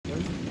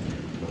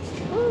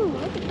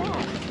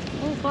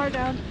bar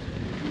down.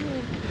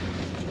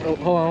 Oh,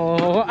 hold on,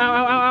 hold on, ow,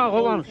 ow, ow,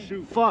 hold on.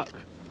 Shoot. Fuck.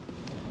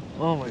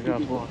 Oh my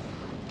god, hold on.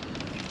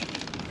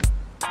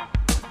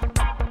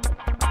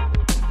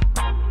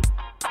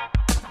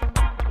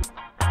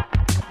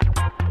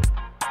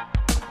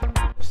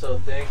 I'm so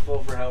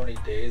thankful for how many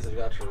days I've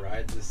got to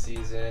ride this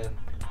season.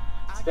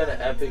 It's been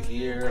an epic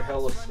year,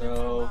 hell of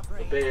snow.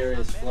 The Bay Area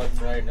is flooding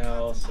right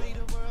now, so it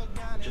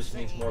just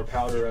means more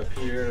powder up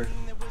here.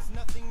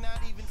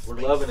 We're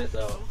loving it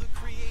though.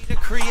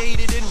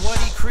 Created and what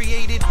he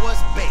created was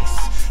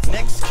base.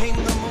 Next came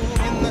the moon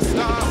and the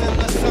stars and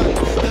the sun.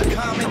 The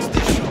comets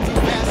that shoot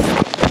through vast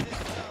systems.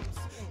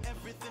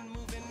 Everything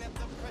moving at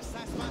the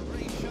precise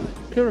vibration.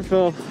 Camera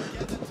fell.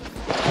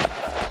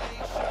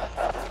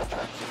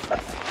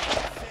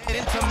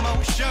 Into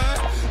motion.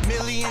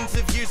 Millions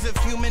of years of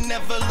human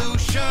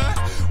evolution.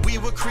 We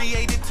were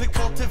created to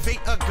cultivate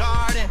a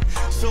garden.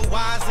 So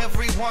why is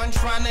everyone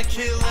trying to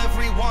kill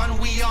everyone?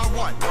 We are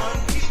one.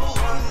 One people,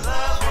 one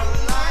love,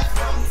 one life.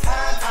 One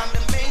time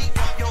to make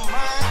up your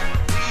mind.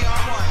 We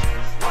are one.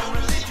 One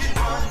religion,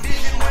 one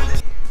vision, one.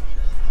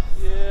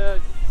 Yeah,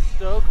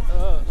 stoke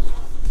up.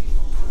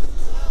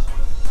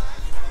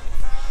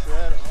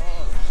 Shred on.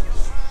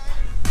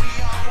 We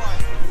are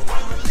one.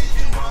 One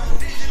religion, one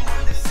vision,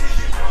 one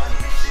decision, one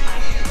mission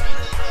here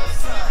under the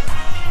sun.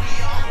 We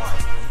are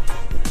one.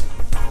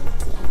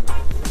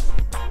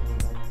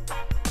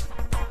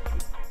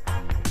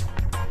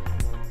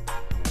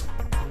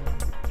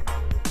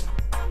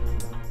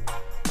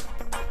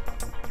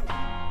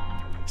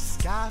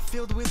 Sky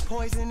filled with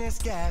poisonous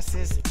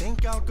gases.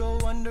 Think I'll go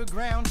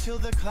underground till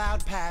the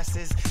cloud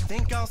passes.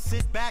 Think I'll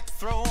sit back,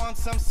 throw on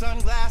some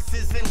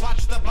sunglasses and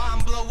watch the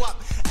bomb blow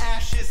up,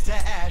 ashes to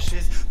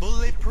ashes.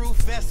 Bulletproof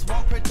vests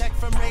won't protect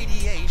from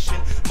radiation.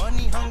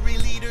 Money hungry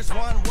leaders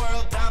want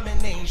world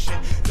domination.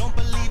 Don't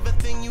believe a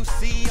thing you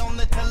see on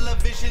the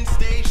television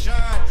station.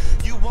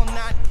 You will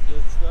not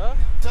Good stuff.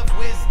 of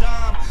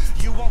wisdom.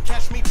 You won't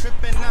catch me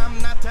tripping, I'm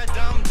not a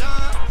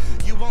dum-dum.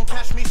 You won't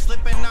catch me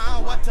slipping,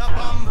 now what a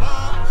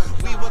bum-bum.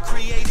 We were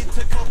created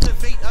to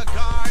cultivate a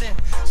garden.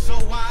 So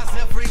why's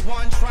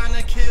everyone trying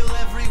to kill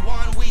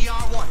everyone? We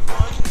are one.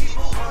 One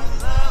people, one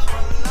love,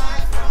 one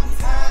life, one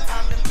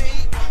time to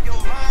make up your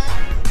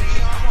mind.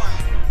 We are one.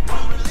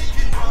 One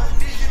religion, one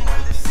vision,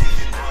 one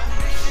decision, one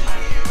mission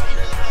here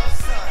under the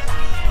sun.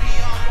 We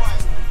are one.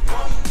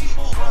 One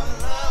people, one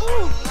love,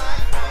 one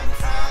life, one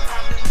time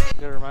to make.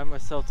 Gotta remind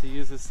myself to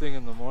use this thing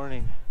in the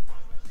morning.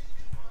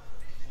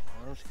 My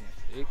arms can't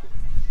take it.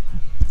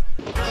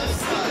 I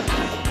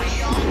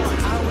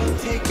will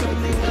take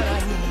only what I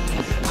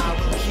need. I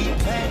will keep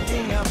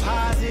planting a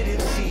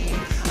positive seed.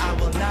 I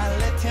will not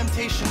let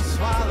temptation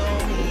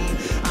swallow me.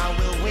 I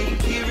will wait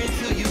here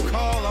until you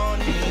call on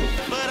me.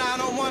 But I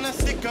don't want to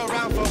stick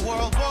around for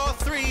World War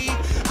III.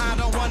 I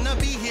don't want to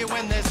be here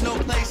when there's no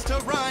place to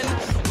run.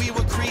 We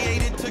were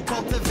created to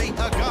cultivate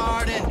a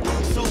garden.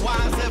 So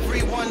why's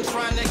everyone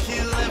trying to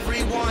kill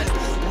everyone?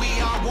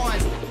 We are one.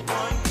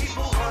 One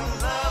people, one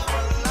love,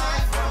 one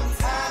life, one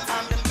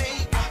time to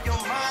make up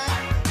your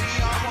mind.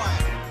 We are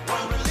one.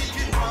 One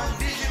religion, one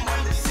vision,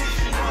 one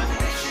decision, one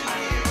mission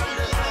here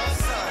under the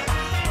sun.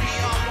 We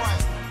are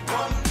one.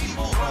 One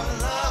people, one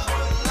love,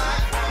 one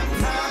life, one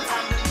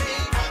time to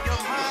make up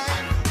your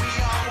mind. We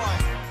are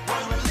one.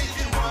 One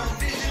religion, one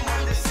vision,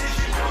 one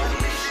decision, one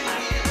mission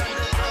here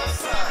under the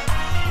sun.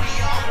 We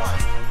are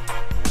one.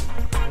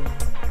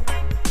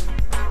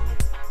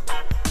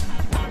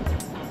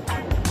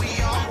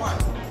 We are one.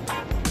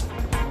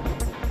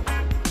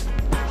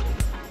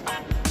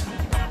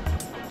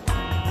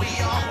 We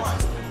are one.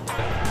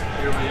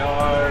 Here we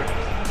are.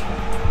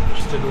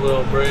 Just took a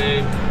little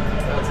break.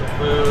 Got some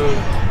food.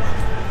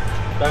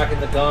 Back in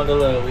the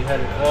gondola. We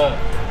headed up.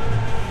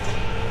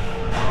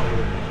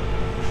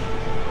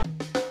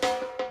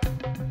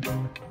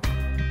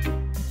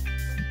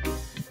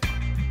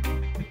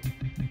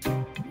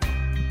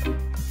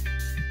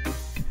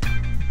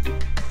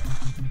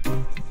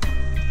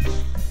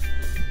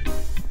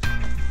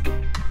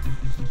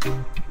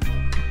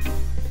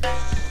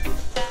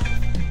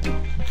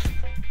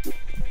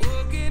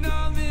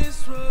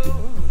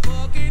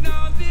 Walking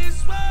on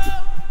this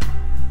road,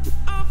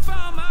 I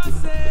found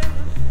myself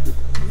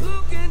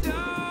looking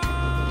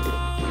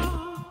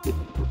down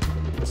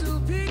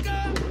to pick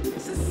up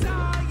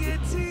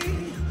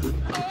society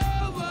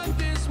over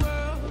this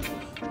world,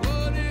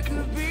 what it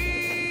could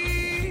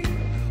be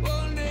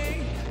one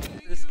day.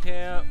 This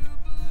camp.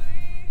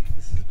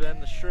 This has been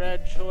the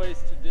shred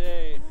choice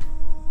today.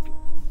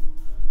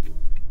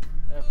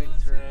 Epic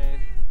terrain.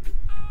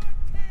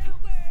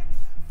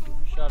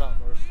 Shout out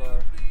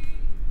Northstar.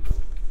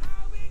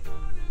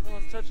 No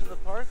one's touching the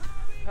park,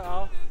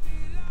 pal.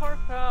 Park,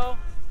 pal.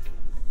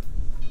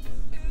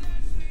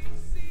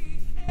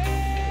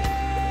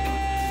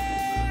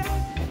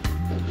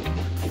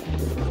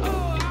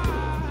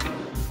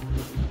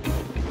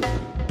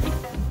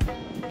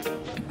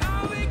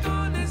 Are we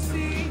gonna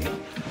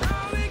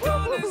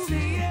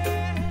see,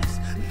 yes,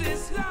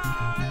 this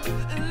life?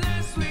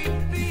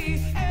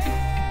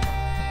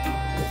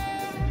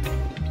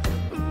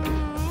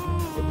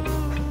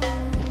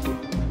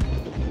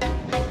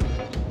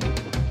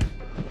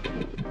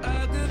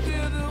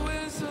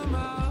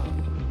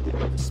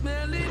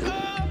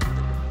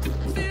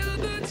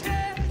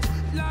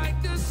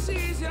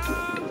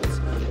 seasons,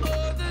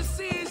 oh the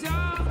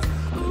seasons,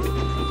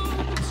 ooh,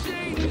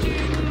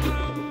 changing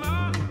my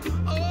mind.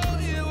 Oh,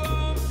 it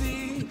won't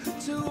be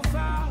too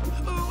far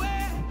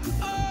away.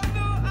 Oh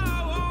no, I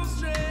won't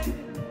stray.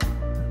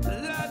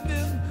 Let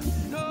them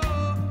know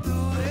the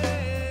way.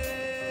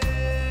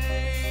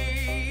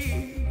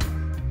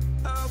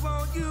 I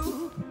want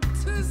you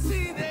to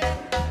see that.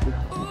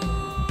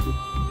 Ooh,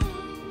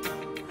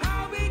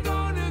 how we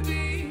gonna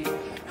be?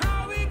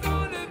 How we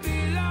gonna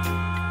be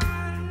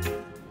like?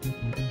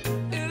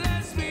 It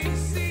lets me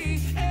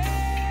see.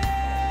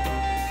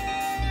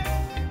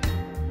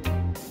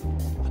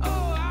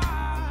 Oh,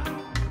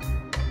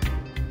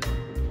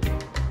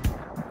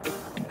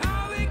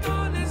 how we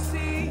gonna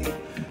see?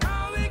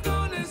 How we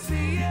gonna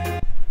see?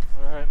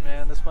 Alright,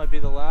 man, this might be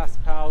the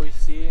last POW we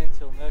see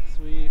until next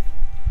week.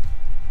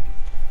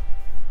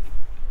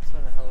 It's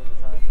been a hell of a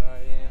time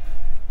riding.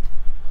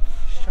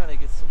 Just trying to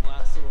get some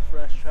last little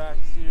fresh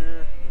tracks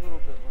here. A little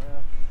bit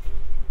left.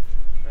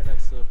 Right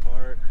next to the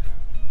park.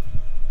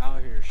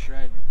 Out here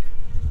shredding.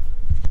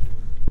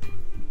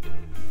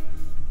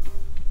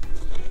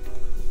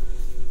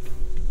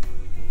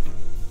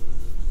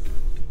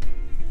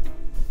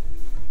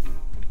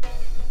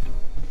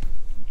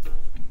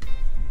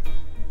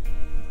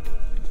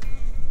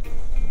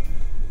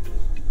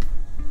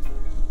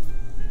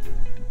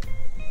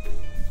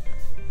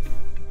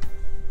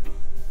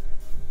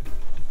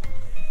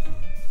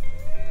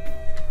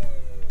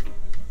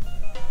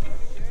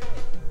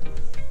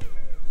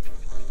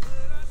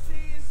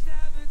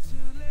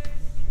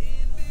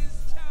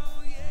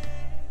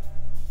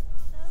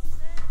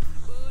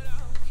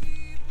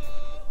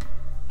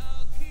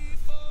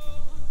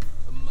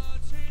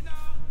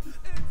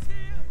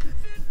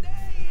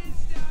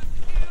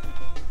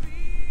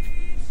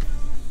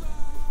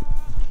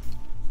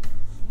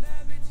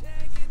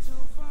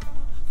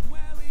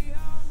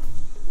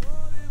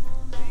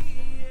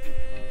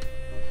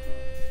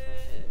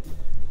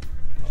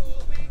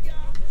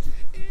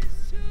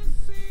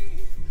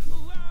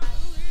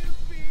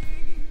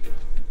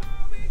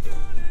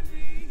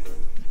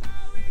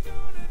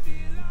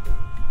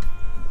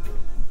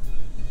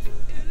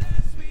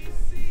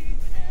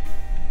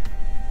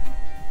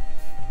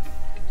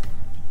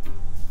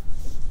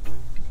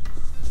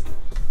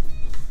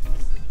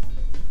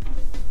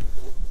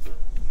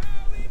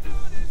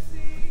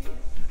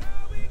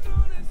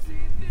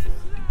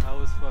 That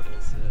was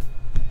fucking sick.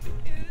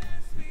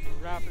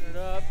 Wrapping it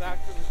up, back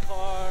to the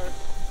car.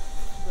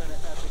 It's been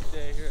an epic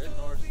day here at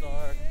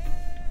Northstar.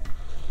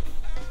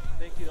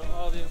 Thank you to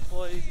all the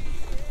employees who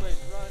keep this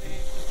place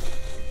running.